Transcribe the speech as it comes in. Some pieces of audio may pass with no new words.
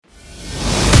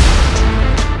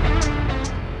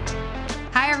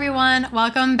everyone.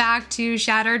 Welcome back to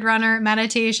Shattered Runner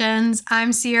Meditations.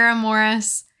 I'm Sierra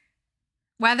Morris.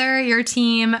 Whether you're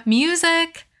team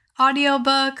music,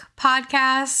 audiobook,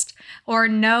 podcast, or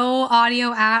no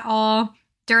audio at all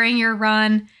during your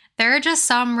run, there are just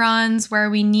some runs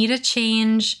where we need a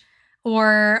change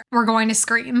or we're going to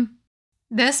scream.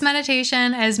 This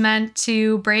meditation is meant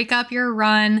to break up your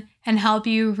run and help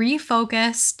you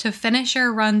refocus to finish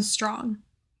your run strong.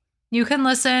 You can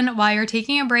listen while you're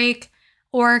taking a break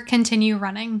or continue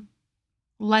running.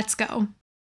 Let's go.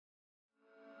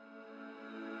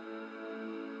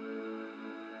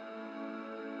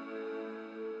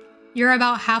 You're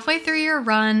about halfway through your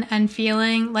run and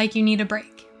feeling like you need a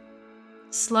break.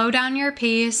 Slow down your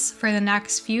pace for the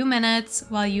next few minutes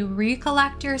while you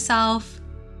recollect yourself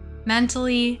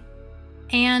mentally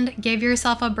and give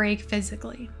yourself a break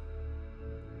physically.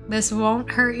 This won't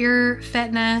hurt your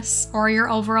fitness or your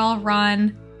overall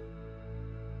run.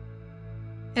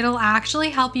 It'll actually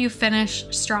help you finish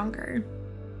stronger.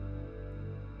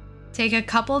 Take a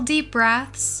couple deep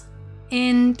breaths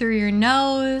in through your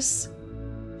nose,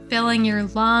 filling your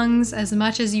lungs as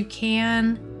much as you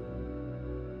can.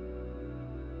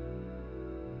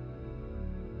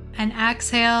 And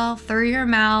exhale through your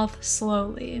mouth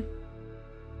slowly.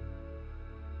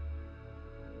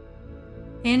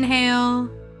 Inhale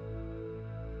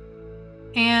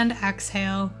and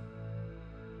exhale.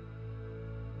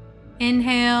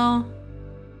 Inhale,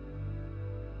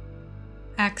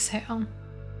 exhale.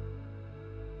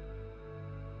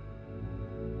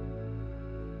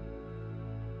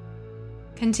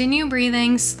 Continue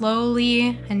breathing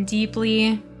slowly and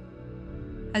deeply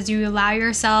as you allow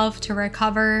yourself to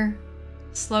recover,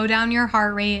 slow down your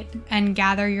heart rate, and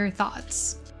gather your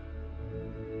thoughts.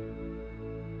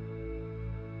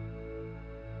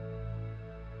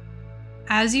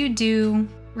 As you do,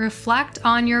 reflect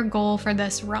on your goal for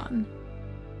this run.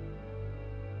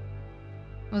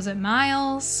 Was it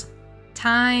miles,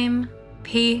 time,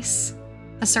 pace,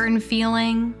 a certain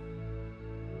feeling?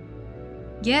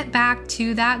 Get back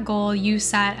to that goal you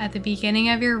set at the beginning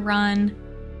of your run.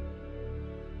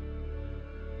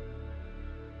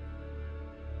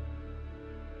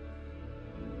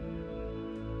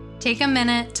 Take a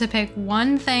minute to pick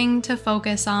one thing to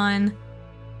focus on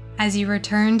as you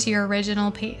return to your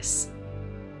original pace.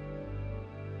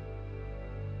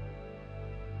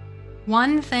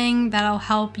 One thing that'll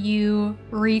help you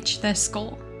reach this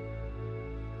goal.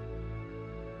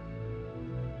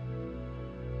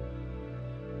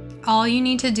 All you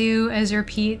need to do is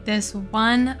repeat this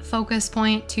one focus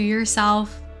point to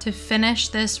yourself to finish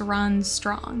this run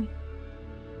strong.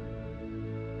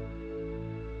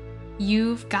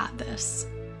 You've got this.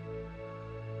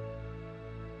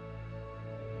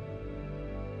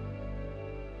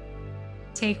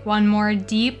 Take one more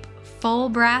deep, full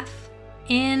breath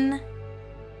in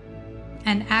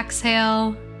and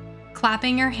exhale,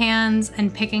 clapping your hands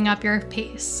and picking up your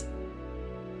pace.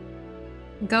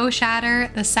 Go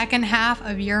shatter the second half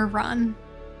of your run.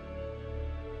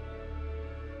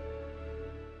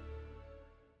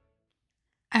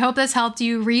 I hope this helped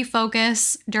you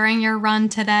refocus during your run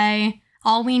today.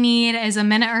 All we need is a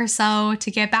minute or so to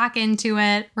get back into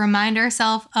it, remind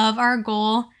ourselves of our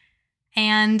goal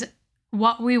and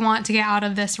what we want to get out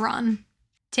of this run.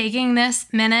 Taking this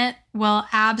minute will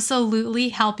absolutely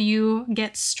help you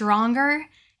get stronger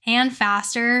and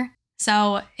faster,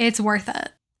 so it's worth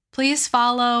it. Please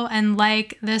follow and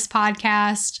like this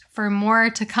podcast for more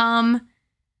to come.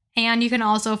 And you can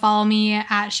also follow me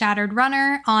at Shattered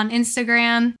Runner on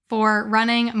Instagram for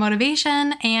running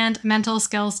motivation and mental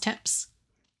skills tips.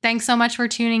 Thanks so much for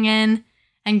tuning in,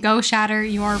 and go shatter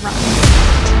your run.